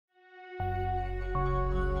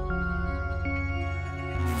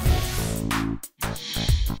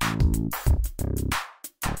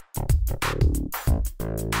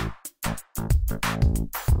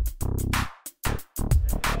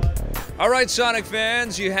All right, Sonic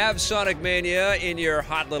fans, you have Sonic Mania in your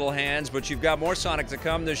hot little hands, but you've got more Sonic to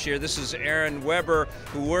come this year. This is Aaron Weber,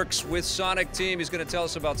 who works with Sonic Team. He's going to tell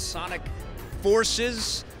us about Sonic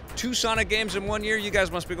Forces. 2 Sonic games in 1 year. You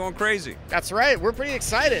guys must be going crazy. That's right. We're pretty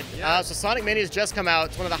excited. Yeah. So Sonic Mania has just come out.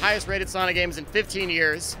 It's one of the highest rated Sonic games in 15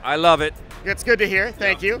 years. I love it. It's good to hear.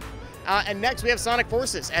 Thank you. And next we have Sonic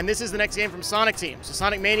Forces, and this is the next game from Sonic Team. So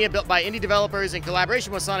Sonic Mania built by indie developers in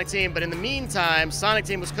collaboration with Sonic Team, but in the meantime, Sonic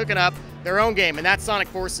Team was cooking up their own game, and that's Sonic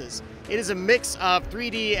Forces. It is a mix of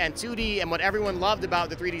 3D and 2D and what everyone loved about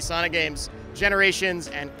the 3D Sonic games, generations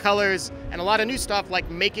and colors, and a lot of new stuff like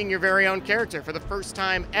making your very own character for the first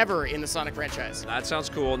time ever in the Sonic franchise. That sounds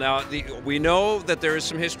cool. Now, we know that there is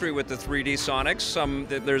some history with the 3D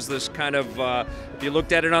Sonics. There's this kind of, if you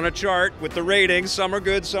looked at it on a chart with the ratings, some are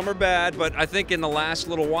good, some are bad, but I think in the last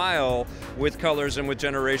little while with colors and with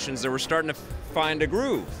generations, they were starting to find a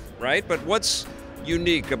groove, right? But what's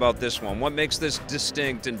unique about this one? What makes this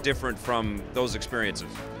distinct and different from those experiences?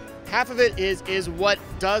 Half of it is what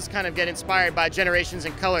does kind of get inspired by generations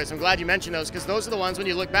and colors. I'm glad you mentioned those, because those are the ones, when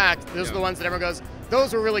you look back, those are the ones that everyone goes,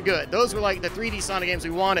 those were really good. Those were like the 3D Sonic games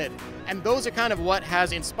we wanted. And those are kind of what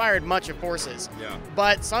has inspired much of Forces. Yeah.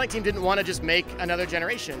 But Sonic Team didn't want to just make another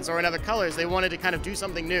Generations or another Colors. They wanted to kind of do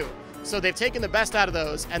something new. So they've taken the best out of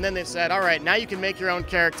those, and then they've said, all right, now you can make your own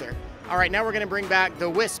character. All right, now we're going to bring back the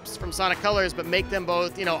Wisps from Sonic Colors, but make them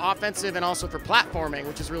both, offensive and also for platforming,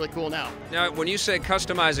 which is really cool now. Now, when you say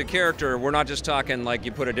customize a character, we're not just talking like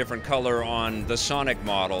you put a different color on the Sonic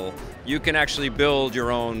model. You can actually build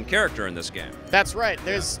your own character in this game. That's right.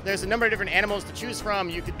 There's a number of different animals to choose from.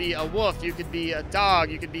 You could be a wolf, you could be a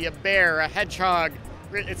dog, you could be a bear, a hedgehog.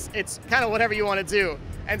 It's kind of whatever you want to do.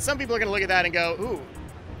 And some people are going to look at that and go, ooh,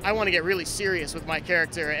 I want to get really serious with my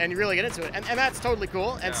character and really get into it. And that's totally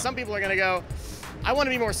cool. And some people are going to go, I want to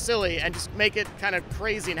be more silly and just make it kind of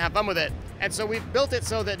crazy and have fun with it. And so we've built it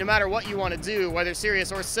so that no matter what you want to do, whether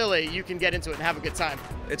serious or silly, you can get into it and have a good time.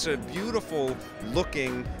 It's a beautiful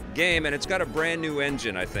looking game, and it's got a brand new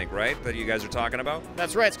engine, I think, right, that you guys are talking about?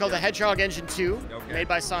 That's right. It's called the Hedgehog Engine 2, made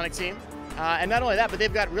by Sonic Team. And not only that, but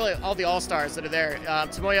they've got really all the all-stars that are there.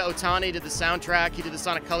 Tomoya Otani did the soundtrack. He did the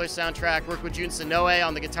Sonic Colors soundtrack. Worked with Jun Sonoe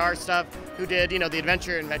on the guitar stuff, who did, the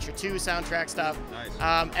Adventure and Adventure 2 soundtrack stuff.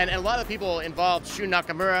 Nice. And a lot of people involved, Shun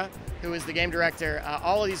Nakamura, who is the game director,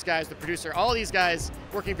 all of these guys, the producer, all of these guys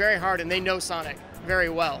working very hard, and they know Sonic very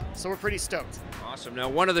well. So we're pretty stoked. Awesome. Now,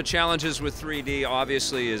 one of the challenges with 3D,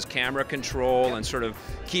 obviously, is camera control and sort of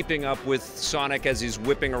keeping up with Sonic as he's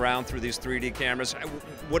whipping around through these 3D cameras.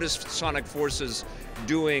 What is Sonic Forces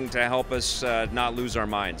doing to help us not lose our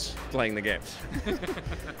minds playing the game?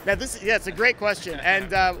 Now, it's a great question.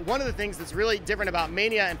 And one of the things that's really different about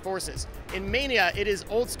Mania and Forces, in Mania, it is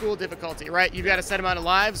old school difficulty, right? You've got a set amount of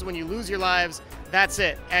lives. When you lose your lives, that's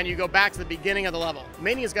it. And you go back to the beginning of the level.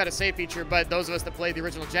 Mania's got a save feature, but those of us that played the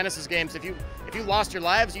original Genesis games, if you lost your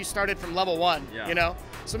lives, you started from level 1,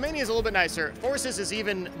 So Mania is a little bit nicer. Forces is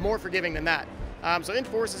even more forgiving than that. So in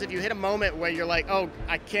Forces, if you hit a moment where you're like, oh,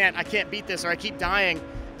 I can't beat this, or I keep dying,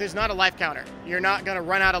 there's not a life counter. You're not going to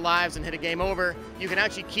run out of lives and hit a game over. You can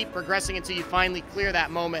actually keep progressing until you finally clear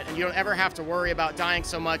that moment, and you don't ever have to worry about dying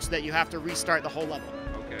so much that you have to restart the whole level.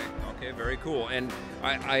 Okay, very cool. And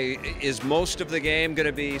is most of the game going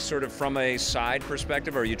to be sort of from a side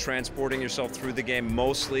perspective? Are you transporting yourself through the game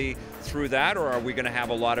mostly through that, or are we going to have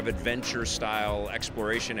a lot of adventure-style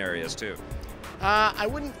exploration areas too? I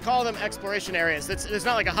wouldn't call them exploration areas. It's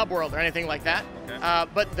not like a hub world or anything like that. Okay.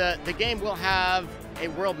 But the game will have a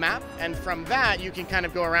world map, and from that you can kind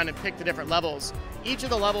of go around and pick the different levels. Each of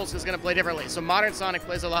the levels is going to play differently. So modern Sonic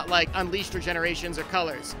plays a lot like Unleashed or Generations or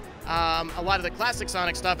Colors. A lot of the classic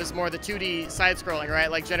Sonic stuff is more the 2D side-scrolling, right,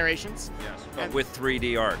 like Generations. Yes, but with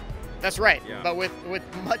 3D art. That's right, but with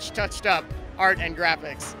much touched up art and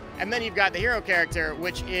graphics. And then you've got the hero character,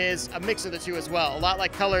 which is a mix of the two as well. A lot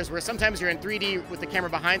like Colors, where sometimes you're in 3D with the camera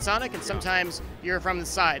behind Sonic, and sometimes you're from the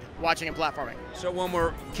side watching and platforming. So when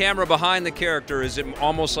we're camera behind the character, is it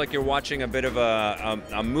almost like you're watching a bit of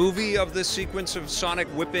a movie of this sequence of Sonic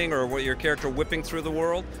whipping, or what your character whipping through the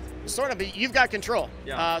world? Sort of, you've got control.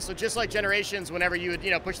 Yeah. So just like Generations, whenever you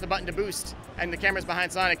would push the button to boost and the camera's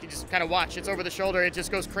behind Sonic, you just kind of watch. It's over the shoulder, it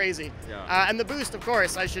just goes crazy. Yeah. And the boost, of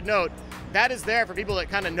course, I should note, that is there for people that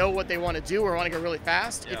kind of know what they want to do or want to go really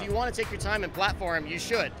fast. Yeah. If you want to take your time and platform, you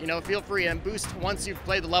should. Feel free and boost once you've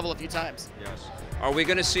played the level a few times. Yes. Are we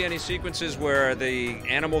going to see any sequences where the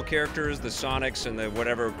animal characters, the Sonics, and the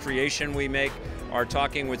whatever creation we make are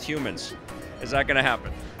talking with humans? Is that going to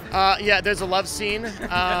happen? Yeah, there's a love scene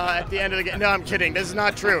at the end of the game. No, I'm kidding. This is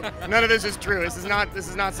not true. None of this is true. This is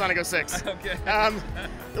not Sonic 06. Okay.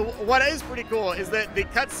 What is pretty cool is that the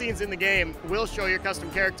cutscenes in the game will show your custom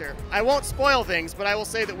character. I won't spoil things, but I will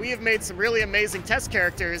say that we have made some really amazing test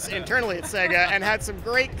characters internally at Sega and had some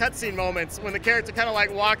great cutscene moments when the character kind of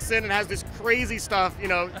like walks in and has this crazy stuff, you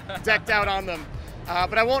know, decked out on them.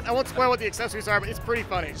 But I won't spoil what the accessories are, but it's pretty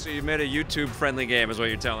funny. So you made a YouTube-friendly game is what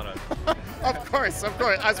you're telling us. Of course,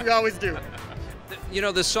 as we always do. You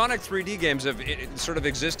know, the Sonic 3D games have sort of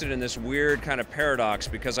existed in this weird kind of paradox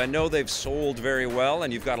because I know they've sold very well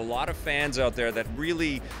and you've got a lot of fans out there that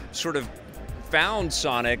really sort of found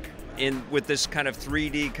Sonic with this kind of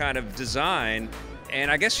 3D kind of design, and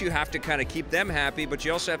I guess you have to kind of keep them happy, but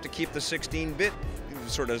you also have to keep the 16-bit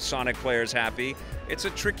sort of Sonic players happy. It's a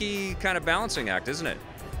tricky kind of balancing act, isn't it?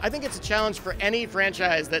 I think it's a challenge for any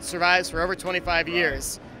franchise that survives for over 25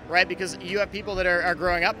 years. Right, because you have people that are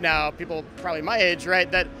growing up now, people probably my age,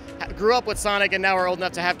 right, that grew up with Sonic and now are old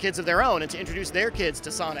enough to have kids of their own and to introduce their kids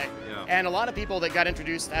to Sonic. Yeah. And a lot of people that got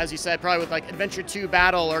introduced, as you said, probably with like Adventure 2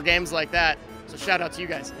 Battle or games like that. So shout out to you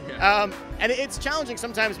guys. Yeah. And it's challenging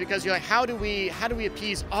sometimes because you're like, how do we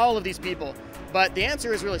appease all of these people? But the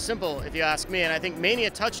answer is really simple, if you ask me, and I think Mania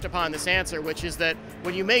touched upon this answer, which is that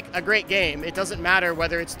when you make a great game, it doesn't matter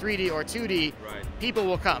whether it's 3D or 2D, right. People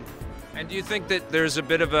will come. And do you think that there's a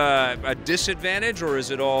bit of a disadvantage, or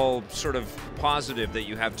is it all sort of positive that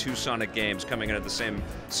you have two Sonic games coming in at the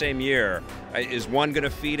same year? Is one going to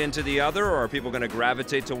feed into the other, or are people going to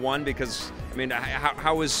gravitate to one? Because, I mean,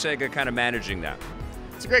 how is Sega kind of managing that?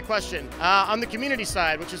 It's a great question. On the community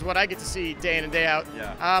side, which is what I get to see day in and day out,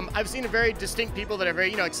 yeah. I've seen a very distinct people that are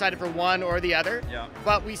very excited for one or the other. Yeah.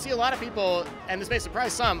 But we see a lot of people, and this may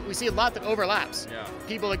surprise some, we see a lot that overlaps. Yeah.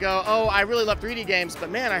 People that go, oh, I really love 3D games,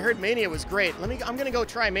 but man, I heard Mania was great. I'm going to go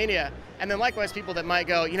try Mania. And then likewise, people that might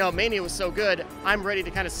go, Mania was so good, I'm ready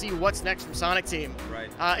to kind of see what's next from Sonic Team.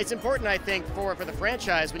 Right. It's important, I think, for the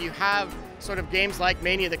franchise when you have sort of games like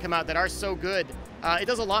Mania that come out that are so good. It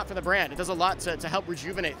does a lot for the brand. It does a lot to help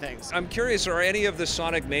rejuvenate things. I'm curious, are any of the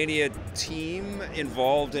Sonic Mania team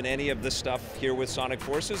involved in any of the stuff here with Sonic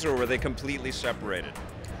Forces, or were they completely separated?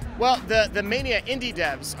 Well, the Mania indie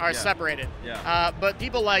devs are separated. Yeah. But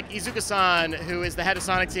people like Iizuka-san, who is the head of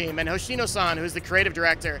Sonic Team, and Hoshino-san, who is the creative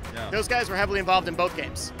director, those guys were heavily involved in both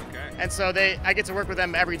games. Okay. And so I get to work with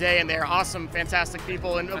them every day, and they're awesome, fantastic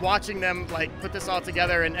people, and watching them put this all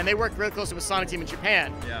together, and they work really closely with Sonic Team in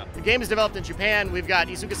Japan. Yeah. The game is developed in Japan. We've got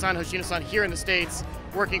Iizuka-san, Hoshino-san here in the States,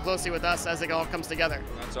 working closely with us as it all comes together.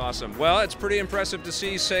 That's awesome. Well, it's pretty impressive to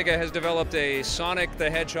see Sega has developed a Sonic the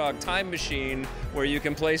Hedgehog time machine where you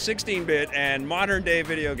can play 16-bit and modern-day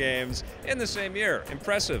video games in the same year.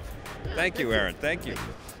 Impressive. Thank you, Aaron. Thank you.